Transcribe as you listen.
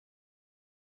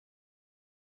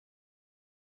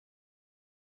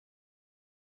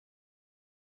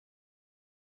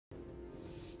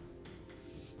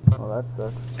Well, that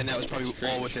sucks. And that was probably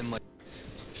all within like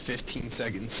 15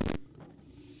 seconds.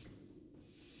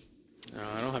 No,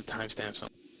 I don't have timestamps on.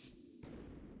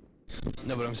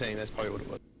 No, but I'm saying that's probably what it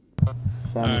was.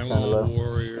 Shaman's kinda low.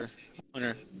 Warrior.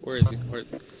 Hunter. Where is he? Where is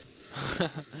he?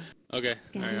 Okay,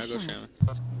 alright, I'll go Shaman.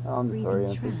 Oh, I'm sorry,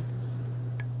 Anthony.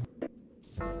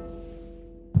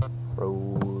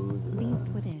 Froze. Beast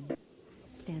within.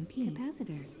 Stampede.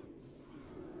 Capacitor.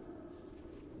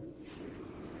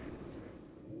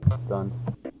 Stunned.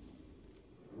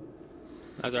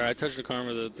 That's alright, I touched the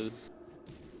karma, the...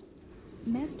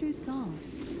 Master's Call.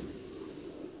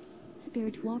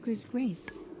 Spirit Walker's Grace.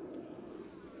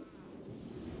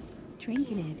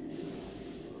 Trinketed.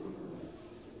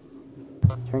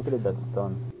 Trinketed, that's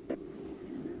stunned.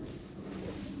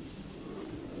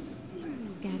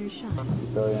 Scatter Shot.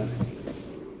 Brilliant.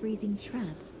 Freezing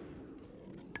Trap.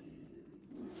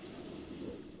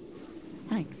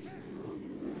 Hex.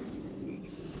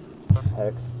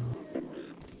 Hex.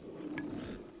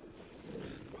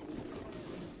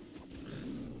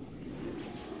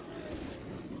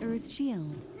 Earth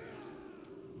Shield.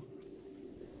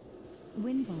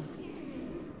 Windwalk.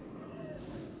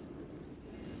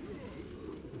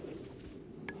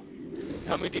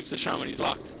 How many deep's the Shaman? He's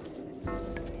locked.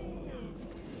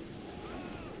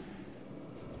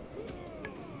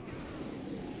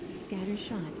 Scatter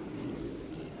Shot.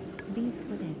 Beast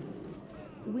within.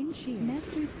 Wind Shear.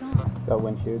 Master's Call. Got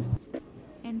windshield.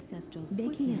 Ancestral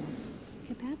Swiftness.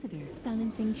 Capacitor.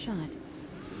 Silencing Shot.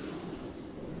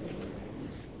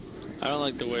 I don't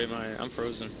like the way I'm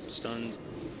frozen, stunned.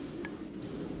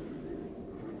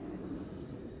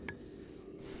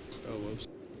 Oh, whoops.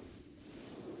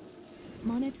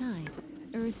 Monotide.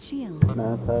 Earth Shield.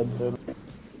 Manatide, too.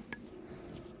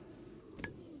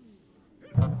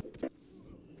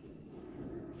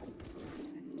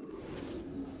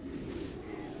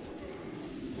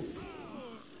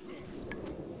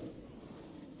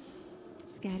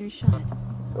 Scatter Shot.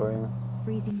 Sorry.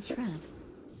 Freezing Trap.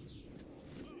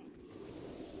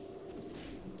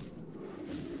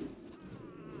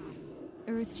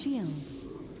 Earth Shield.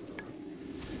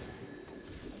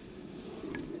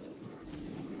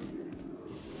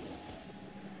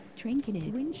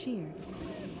 Trinketed. Wind Shear.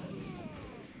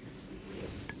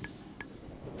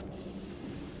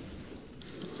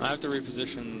 I have to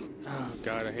reposition. Oh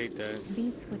god, I hate that.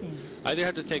 Beast within. I either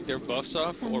have to take their buffs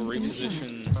off or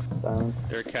reposition Silence.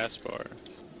 their cast bar.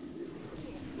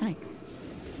 Hex.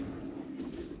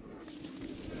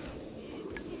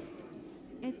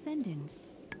 Ascendance.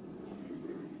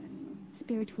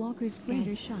 Spirit Walker's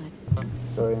Scatter Shot.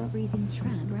 Sorry. Freezing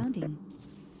Trap. Grounding.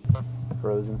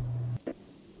 Frozen.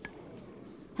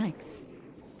 Hex.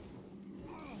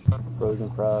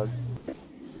 Frozen frog.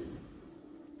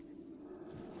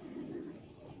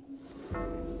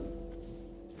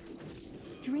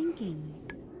 Drinking.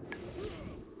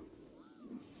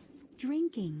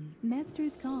 Drinking.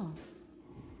 Master's Call.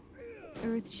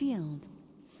 Earth Shield.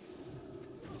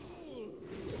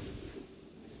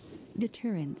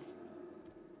 Deterrence.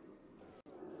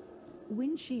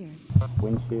 Wind Shear.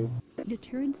 Windshield.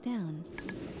 Deterrence down.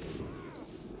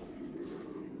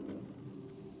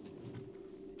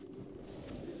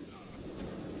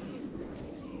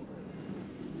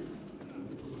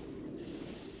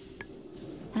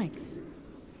 Hex.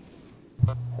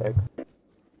 Hex.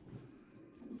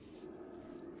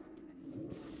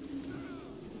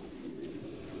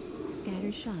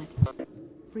 Scatter Shot.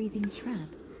 Freezing Trap.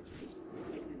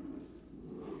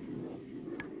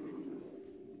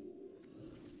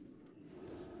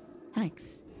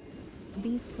 Hex.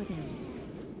 Beast within.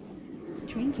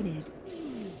 Trinketed.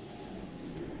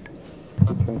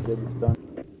 Trinketed is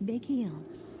stunned. Big Heal.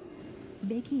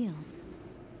 Big Heal.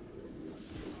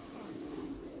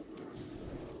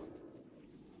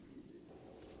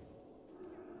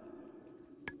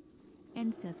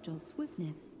 Ancestral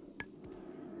Swiftness.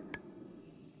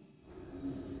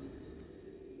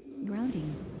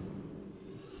 Grounding.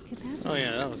 Capacity. Oh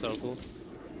yeah, that was helpful.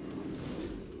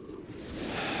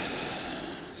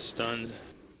 Stunned.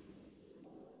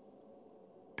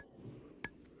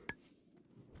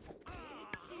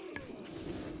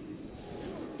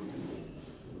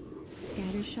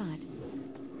 Scatter Shot.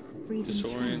 Freezing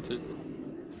Disoriented.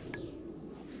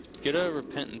 Get a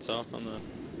repentance off on the...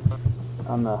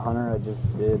 On the hunter, I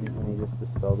just did, and he just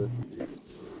dispelled it.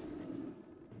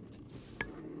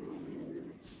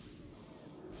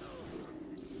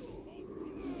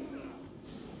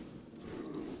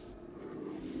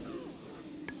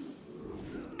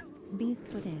 Beast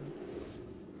within.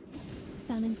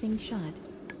 Silencing Shot.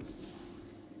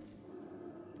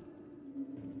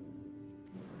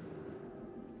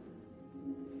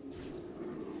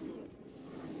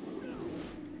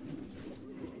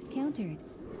 entered.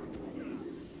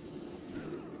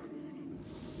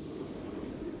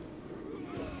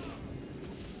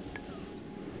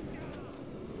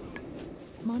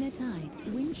 Monetide,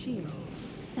 wind shear,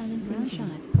 silent ground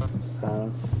shot,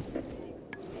 Silence.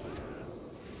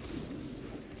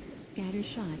 scatter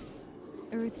shot,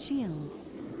 earth shield,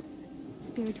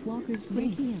 spirit walker's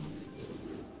race. Heal.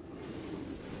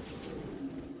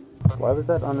 Why was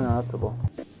that uninterruptible?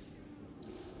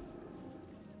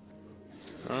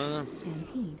 I don't know.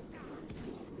 Stampede,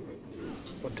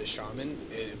 What, the Shaman?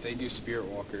 If they do Spirit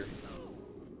Walker,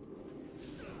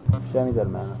 Shammy's out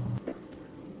of mana.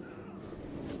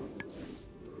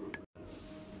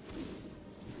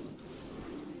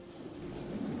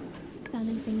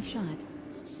 silencing shot,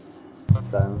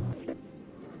 Silence.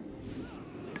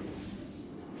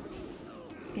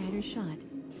 scatter shot,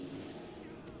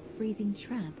 freezing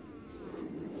trap,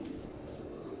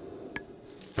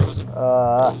 Frozen.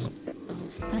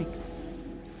 X,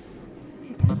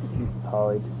 capacitor,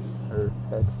 Poly or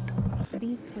hex.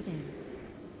 beast within,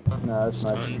 No, that's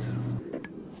much. Stunned.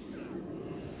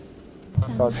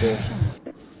 Thought silencing the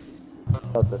shot,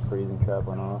 thought the freezing trap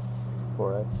went off.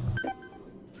 4x.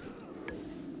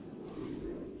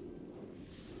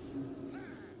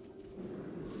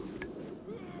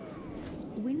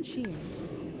 wind shear,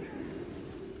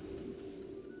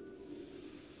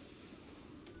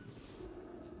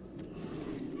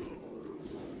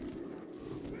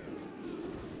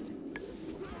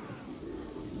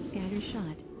 scatter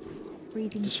shot,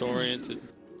 freezing trap, Disoriented.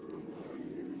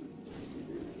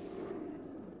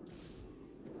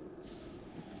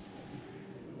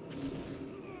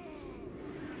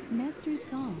 master's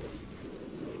call,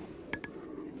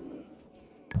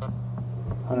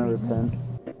 Hunter repent.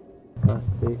 No,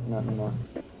 see, not anymore.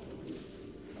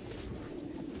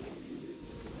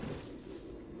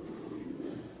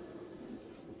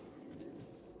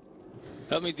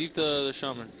 Help me deep the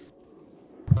shaman.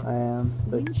 I am,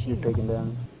 but Wind you're shear. taking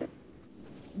damage.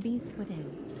 beast within,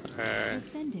 Alright.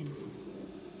 ascendance,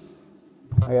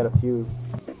 I got a few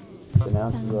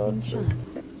denounced as well. silencing So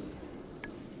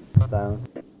shot, silence.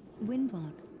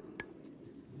 windwalk,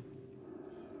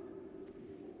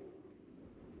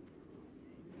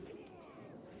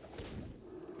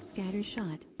 scatter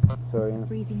shot, Sorry,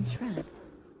 freezing trap,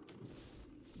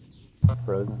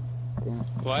 frozen. Damn it.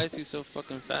 Why is he so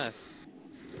fucking fast?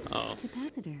 Oh.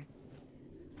 capacitor,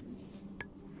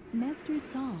 master's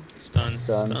call, Stun.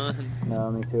 Stun. Stun.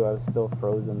 No, me too. I was still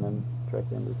frozen, then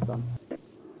directly into stun.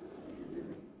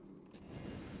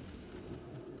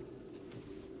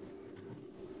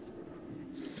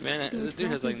 Man, this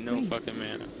dude has like no fucking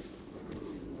mana.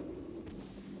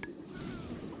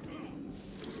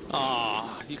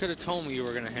 Aw, you could have told me you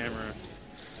were gonna hammer.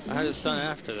 I had to stun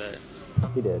after that.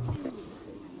 He did.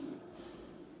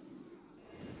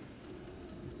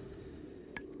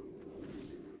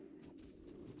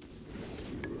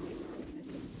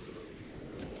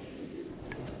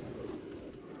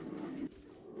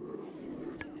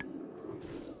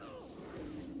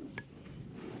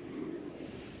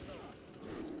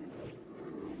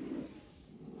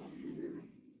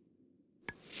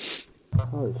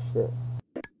 Holy shit.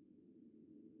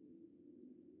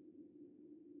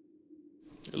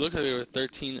 It looks like we were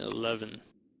 13-11.